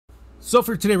So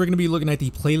for today, we're going to be looking at the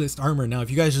playlist armor. Now,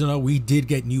 if you guys don't know, we did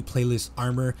get new playlist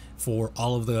armor for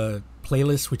all of the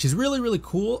playlists, which is really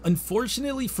cool.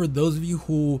 Unfortunately, for those of you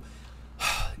who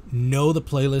know the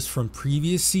playlist from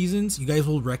previous seasons, you guys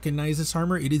will recognize this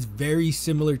armor. It is very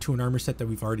similar to an armor set that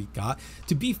we've already got.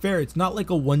 To be fair, it's not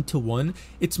like a one-to-one.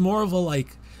 It's more of a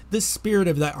like the spirit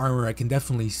of that armor I can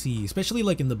definitely see, especially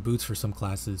like in the boots for some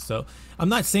classes. So I'm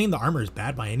not saying the armor is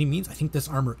bad by any means. I think this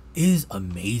armor is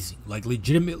amazing. Like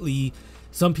legitimately,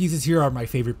 some pieces here are my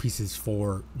favorite pieces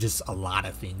for just a lot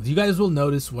of things. You guys will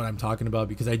notice what I'm talking about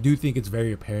because I do think it's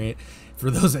very apparent for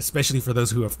those, especially for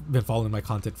those who have been following my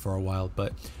content for a while.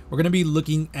 But we're going to be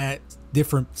looking at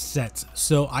different sets.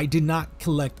 So I did not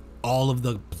collect all of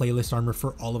the playlist armor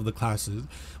for all of the classes.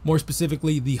 More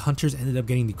specifically, the hunters ended up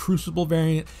getting the crucible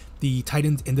variant, the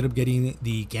titans ended up getting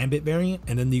the gambit variant,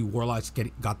 and then the warlocks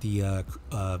got the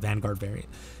vanguard variant.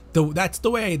 Though that's the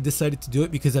way I decided to do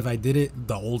it, because if I did it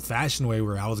the old-fashioned way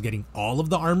where I was getting all of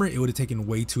the armor, it would have taken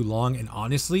way too long. And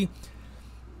honestly,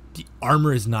 the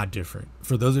armor is not different.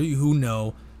 For those of you who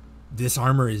know, this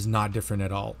armor is not different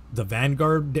at all. The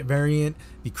vanguard variant,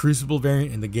 the crucible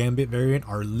variant, and the gambit variant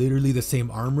are literally the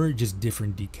same armor, just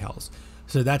different decals.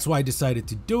 So that's why I decided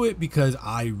to do it, because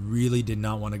I really did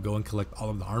not want to go and collect all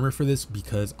of the armor for this,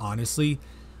 because honestly,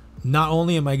 not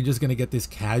only am I just going to get this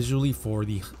casually for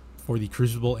the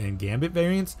crucible and gambit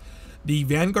variants, the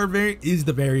vanguard variant is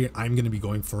the variant I'm going to be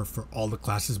going for all the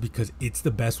classes, because it's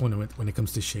the best one when it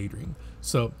comes to shade ring.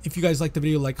 So if you guys like the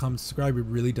video, like, comment, subscribe. It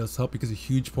really does help, because a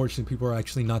huge portion of people are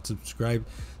actually not subscribed.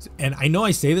 And I know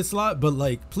I say this a lot, but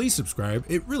like, please subscribe.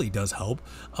 It really does help.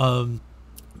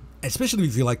 Especially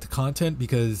if you like the content,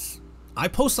 because I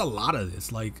post a lot of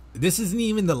this. Like, this isn't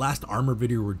even the last armor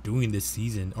video we're doing this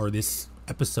season or this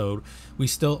episode. We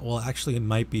still, well, actually it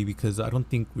might be, because I don't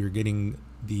think we're getting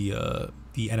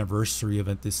the anniversary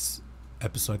event this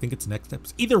episode. I think it's next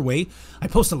episode. Either way, I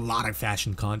post a lot of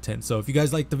fashion content. So if you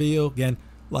guys like the video, again,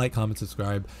 like, comment,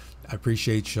 subscribe. I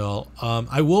appreciate y'all.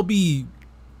 I will be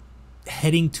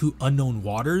heading to unknown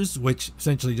waters, which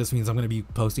essentially just means I'm going to be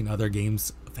posting other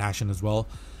games fashion as well.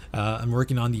 I'm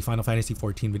working on the Final Fantasy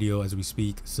 14 video as we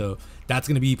speak, so that's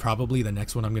going to be probably the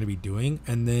next one I'm going to be doing,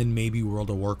 and then maybe World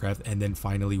of Warcraft, and then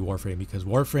finally Warframe, because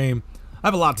Warframe, I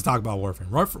have a lot to talk about.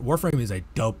 Warframe is a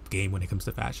dope game when it comes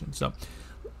to fashion. So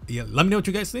yeah, let me know what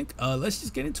you guys think. Let's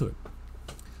just get into it.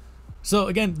 So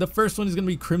again, the first one is going to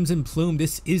be Crimson Plume.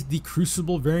 This is the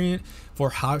Crucible variant. For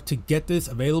how to get this,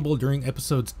 available during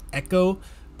episode Echoes,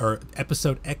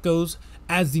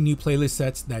 as the new playlist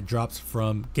sets that drops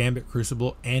from Gambit,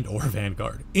 Crucible, and or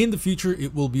Vanguard. In the future,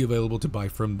 it will be available to buy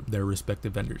from their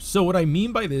respective vendors. So what I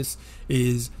mean by this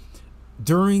is,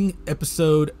 during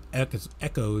episode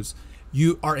Echoes,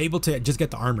 you are able to just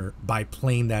get the armor by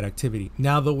playing that activity.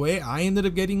 Now, the way I ended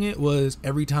up getting it was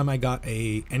every time I got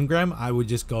a engram, I would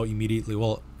just go immediately,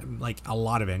 well, like a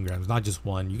lot of engrams, not just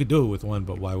one. You could do it with one,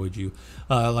 but why would you?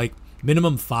 Like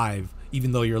minimum 5,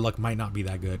 even though your luck might not be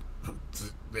that good.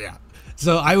 Yeah.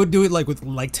 So I would do it like with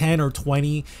like 10 or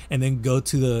 20, and then go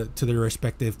to the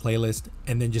respective playlist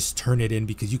and then just turn it in,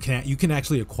 because you can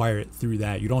actually acquire it through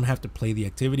that. You don't have to play the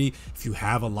activity. If you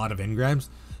have a lot of engrams,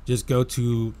 just go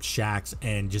to shacks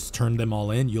and just turn them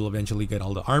all in. You'll eventually get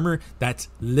all the armor. That's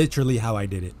literally how I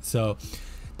did it. So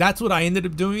that's what I ended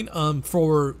up doing.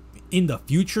 For in the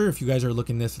future, if you guys are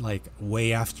looking this like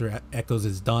way after Echoes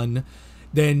is done,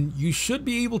 then you should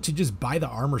be able to just buy the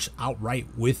armors outright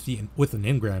with an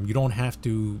engram. You don't have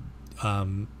to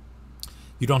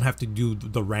do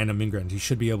the random engrams. You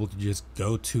should be able to just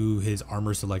go to his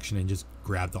armor selection and just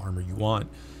grab the armor you want.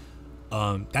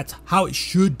 That's how it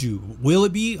should do. Will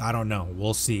it be? I don't know.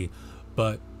 We'll see.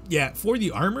 But yeah, for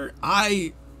the armor,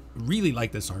 I really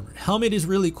like this armor. Helmet is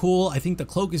really cool. I think the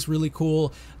cloak is really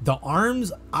cool. The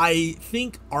arms, I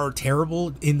think, are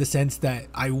terrible in the sense that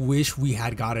I wish we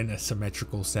had gotten a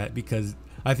symmetrical set, because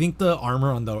I think the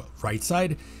armor on the right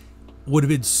side would have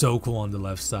been so cool on the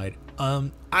left side.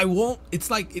 It's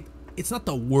like it's not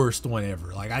the worst one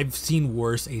ever. Like, I've seen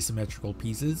worse asymmetrical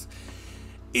pieces.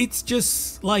 It's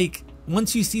just like,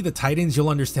 once you see the titans, you'll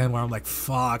understand why I'm like,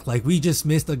 fuck, like we just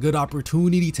missed a good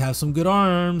opportunity to have some good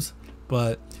arms.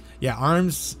 But yeah,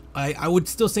 arms, I would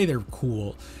still say they're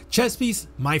cool. Chest piece,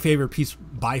 my favorite piece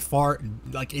by far.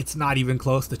 Like, it's not even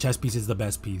close. The chest piece is the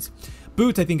best piece.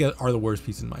 Boots, I think, are the worst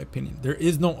piece in my opinion. There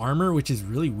is no armor, which is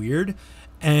really weird,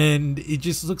 and it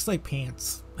just looks like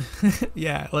pants.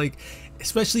 Yeah, like,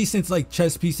 especially since like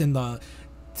chest piece and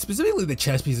specifically the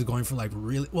chest piece is going for like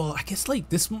really, well, I guess like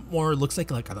this more looks like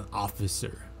an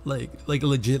officer, like a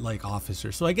legit like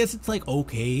officer. So I guess it's like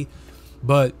okay,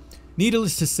 but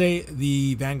Needless to say,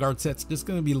 the Vanguard set's just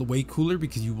going to be way cooler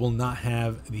because you will not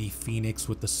have the Phoenix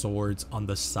with the swords on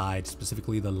the side,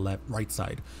 specifically the right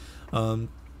side.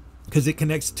 Because it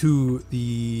connects to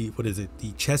the, what is it,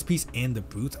 the chest piece and the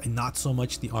boots, and not so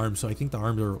much the arms. So I think the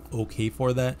arms are okay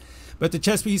for that, but the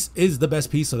chest piece is the best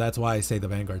piece, so that's why I say the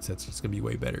Vanguard set's just gonna be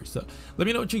way better. So let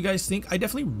me know what you guys think. I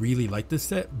definitely really like this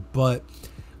set, but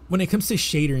when it comes to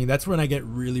shadering, that's when I get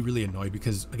really annoyed,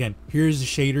 because again, here's the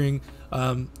shadering.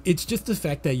 It's just the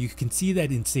fact that you can see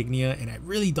that insignia, and I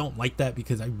really don't like that,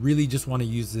 because I really just want to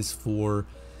use this for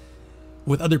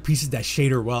with other pieces that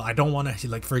shader well. I don't want to,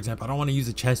 like, for example, I don't want to use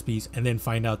a chest piece and then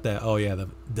find out that, oh yeah,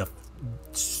 the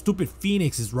stupid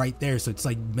Phoenix is right there, so it's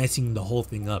like messing the whole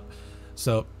thing up.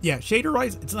 So yeah, shader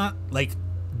wise, it's not like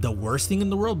the worst thing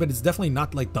in the world, but it's definitely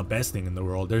not like the best thing in the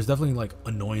world. There's definitely like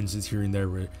annoyances here and there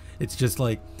where it's just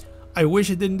like, I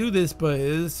wish it didn't do this, but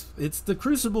it's the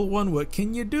Crucible one, what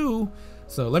can you do?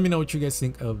 So let me know what you guys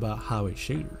think about how it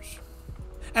shaders.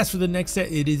 As for the next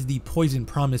set, it is the Poison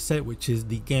Promise set, which is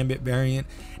the Gambit variant.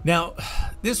 Now,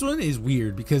 this one is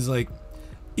weird because, like,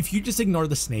 if you just ignore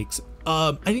the snakes,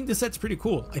 I think the set's pretty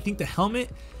cool. I think the helmet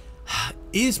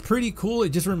is pretty cool. It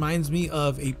just reminds me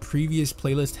of a previous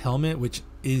playlist helmet, which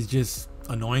is just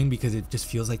annoying because it just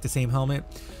feels like the same helmet.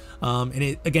 And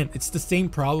it's the same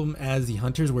problem as the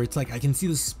Hunters, where it's like I can see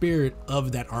the spirit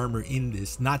of that armor in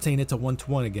this. Not saying it's a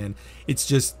one-to-one again, it's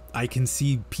just I can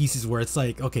see pieces where it's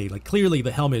like, okay, like clearly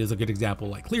the helmet is a good example.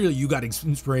 Like clearly you got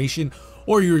inspiration,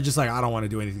 or you were just like, I don't want to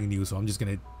do anything new, so I'm just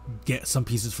gonna get some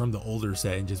pieces from the older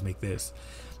set and just make this.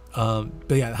 But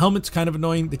yeah, the helmet's kind of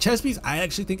annoying. The chest piece I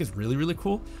actually think is really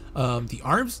cool. The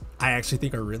arms I actually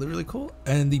think are really cool,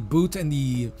 and the boots and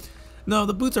the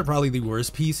boots are probably the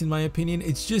worst piece in my opinion.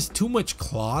 It's just too much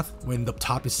cloth when the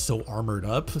top is so armored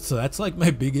up. So that's like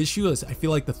my big issue, is I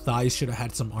feel like the thighs should have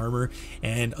had some armor,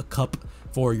 and a cup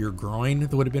for your groin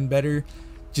that would have been better,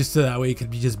 just so that way it could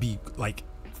be like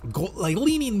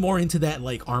leaning more into that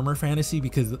like armor fantasy,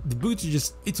 because the boots are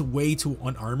just, it's way too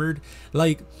unarmored.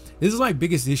 Like this is my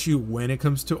biggest issue when it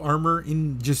comes to armor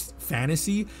in just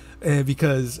fantasy,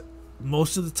 because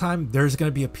most of the time there's gonna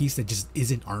be a piece that just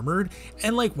isn't armored,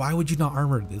 and like, why would you not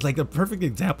armor this? Like a perfect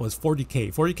example is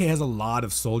 40k. 40k has a lot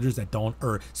of soldiers that don't,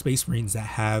 or space marines that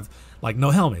have like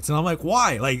no helmets, and I'm like,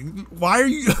 why? Like, why are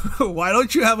you why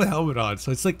don't you have a helmet on?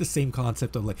 So it's like the same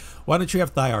concept of like, why don't you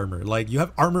have thigh armor? Like you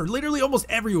have armor literally almost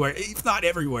everywhere, if not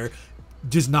everywhere,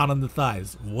 just not on the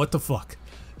thighs. What the fuck?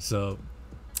 So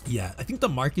yeah, I think the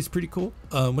mark is pretty cool.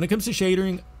 When it comes to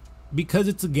shadering, because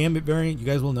it's a Gambit variant, you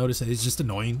guys will notice that it's just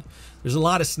annoying. There's a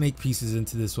lot of snake pieces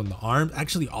into this one. The arms,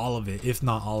 actually all of it, if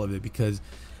not all of it, because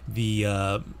the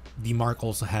mark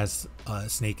also has a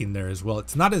snake in there as well.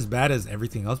 It's not as bad as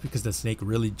everything else because the snake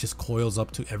really just coils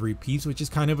up to every piece, which is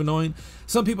kind of annoying.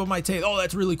 Some people might say, oh,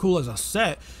 that's really cool as a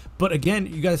set, but again,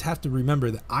 you guys have to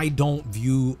remember that I don't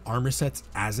view armor sets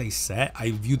as a set.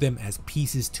 I view them as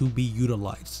pieces to be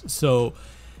utilized. So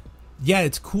yeah,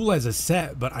 it's cool as a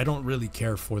set, but I don't really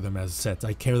care for them as sets.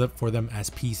 I care for them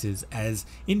as pieces, as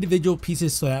individual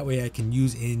pieces, so that way I can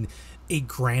use in a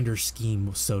grander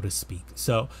scheme, so to speak.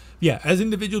 So yeah, as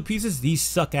individual pieces, these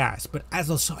suck ass, but as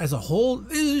a whole,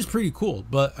 it is pretty cool.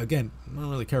 But again, I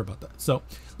don't really care about that. So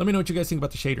let me know what you guys think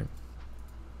about the shader.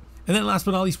 And then last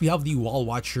but not least, we have the Wall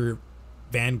Watcher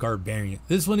Vanguard variant.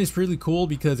 This one is pretty cool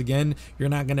because again, you're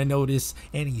not gonna notice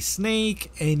any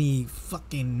snake, any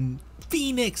fucking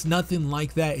Phoenix, nothing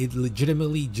like that. It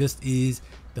legitimately just is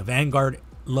the Vanguard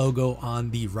logo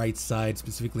on the right side,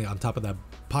 specifically on top of that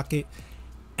pocket,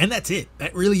 and that's it.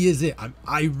 That really is it.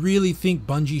 I really think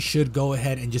Bungie should go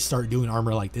ahead and just start doing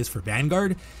armor like this for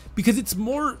Vanguard, because it's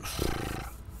more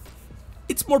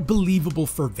believable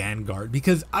for Vanguard,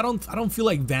 because I don't feel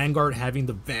like Vanguard having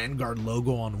the Vanguard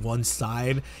logo on one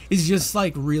side is just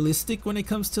like realistic when it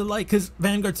comes to like, because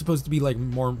Vanguard's supposed to be like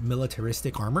more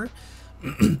militaristic armor.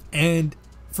 And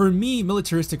for me,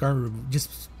 militaristic armor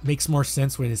just makes more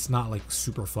sense when it's not like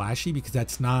super flashy, because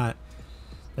that's not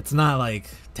like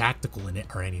tactical in it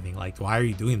or anything. Like, why are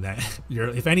you doing that?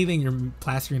 If anything, you're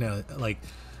plastering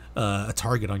a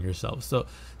target on yourself. So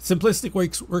simplistic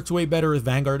works way better with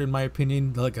Vanguard, in my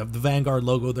opinion. Like the Vanguard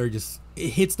logo there, just it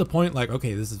hits the point, like,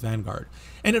 okay, this is Vanguard.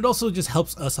 And it also just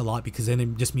helps us a lot, because then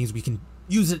it just means we can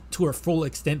use it to our full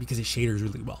extent, because it shaders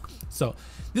really well. So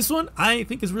this one I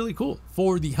think is really cool.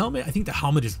 For the helmet, I think the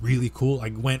helmet is really cool. I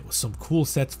went with some cool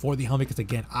sets for the helmet, because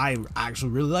again, I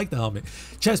actually really like the helmet.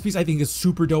 Chest piece I think is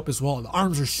super dope as well. The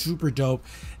arms are super dope.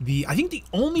 I think the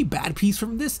only bad piece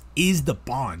from this is the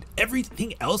bond.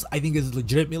 Everything else I think is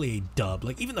legitimately a dub.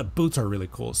 Like even the boots are really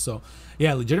cool. So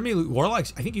yeah, legitimately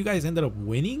Warlocks, I think you guys ended up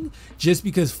winning just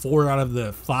because 4 out of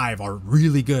the 5 are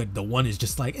really good, the one is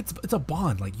just like, it's a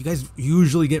bond. Like, you guys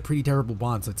usually get pretty terrible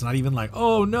bonds, so it's not even like,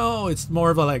 oh no, it's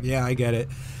more of a like, yeah, I get it.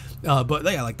 But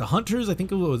yeah, like the hunters, I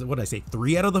think it was, what did I say,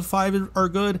 3 out of the 5 are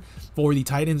good. For the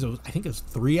titans, I think it was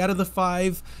 3 out of the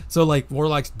 5. So like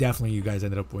warlocks, definitely you guys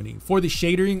ended up winning. For the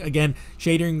shadering, again,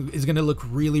 shadering is gonna look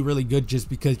really, really good, just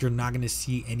because you're not gonna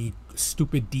see any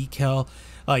stupid decal.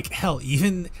 Like hell,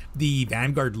 even the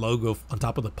Vanguard logo on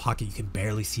top of the pocket, you can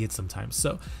barely see it sometimes.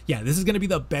 So yeah, this is gonna be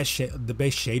the best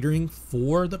shadering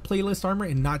for the playlist armor,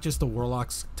 and not just the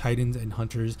warlocks, titans, and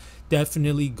hunters.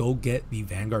 Definitely go get the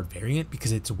Vanguard variant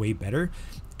because it's way better.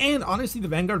 And honestly, the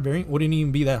Vanguard variant wouldn't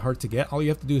even be that hard to get. All you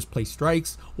have to do is play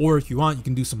strikes, or if you want, you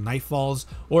can do some Nightfalls,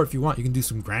 or if you want, you can do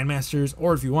some Grandmasters,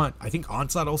 or if you want, I think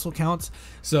Onslaught also counts.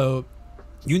 So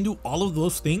you can do all of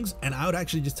those things, and I would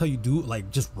actually just tell you, do like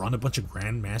just run a bunch of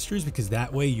Grandmasters, because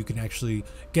that way you can actually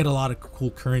get a lot of cool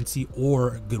currency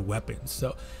or good weapons.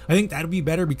 So I think that'd be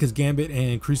better, because Gambit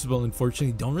and Crucible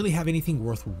unfortunately don't really have anything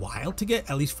worthwhile to get,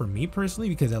 at least for me personally,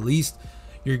 because at least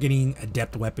you're getting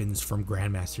adept weapons from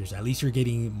Grandmasters, at least you're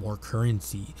getting more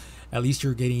currency, at least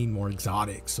you're getting more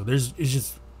exotics. So it's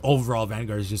just overall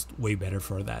Vanguard is just way better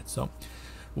for that. So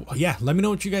yeah, let me know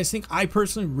what you guys think. I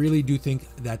personally really do think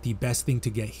that the best thing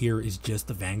to get here is just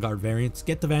the Vanguard variants.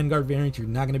 Get the Vanguard variant. You're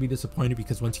not going to be disappointed,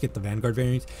 because once you get the Vanguard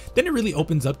variants, then it really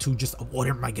opens up to just, what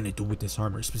am I going to do with this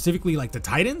armor? Specifically like the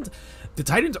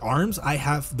Titans arms, I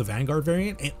have the Vanguard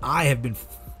variant, and I have been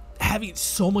having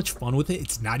so much fun with it.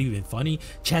 It's not even funny.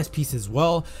 Chest piece as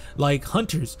well. Like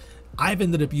hunters, I've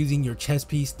ended up using your chest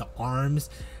piece, the arms,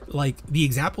 like the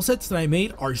example sets that I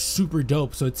made are super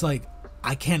dope. So it's like,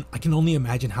 I can only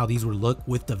imagine how these would look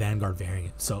with the Vanguard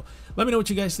variant. So let me know what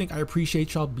you guys think. I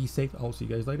appreciate y'all. Be safe. I'll see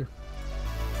you guys later.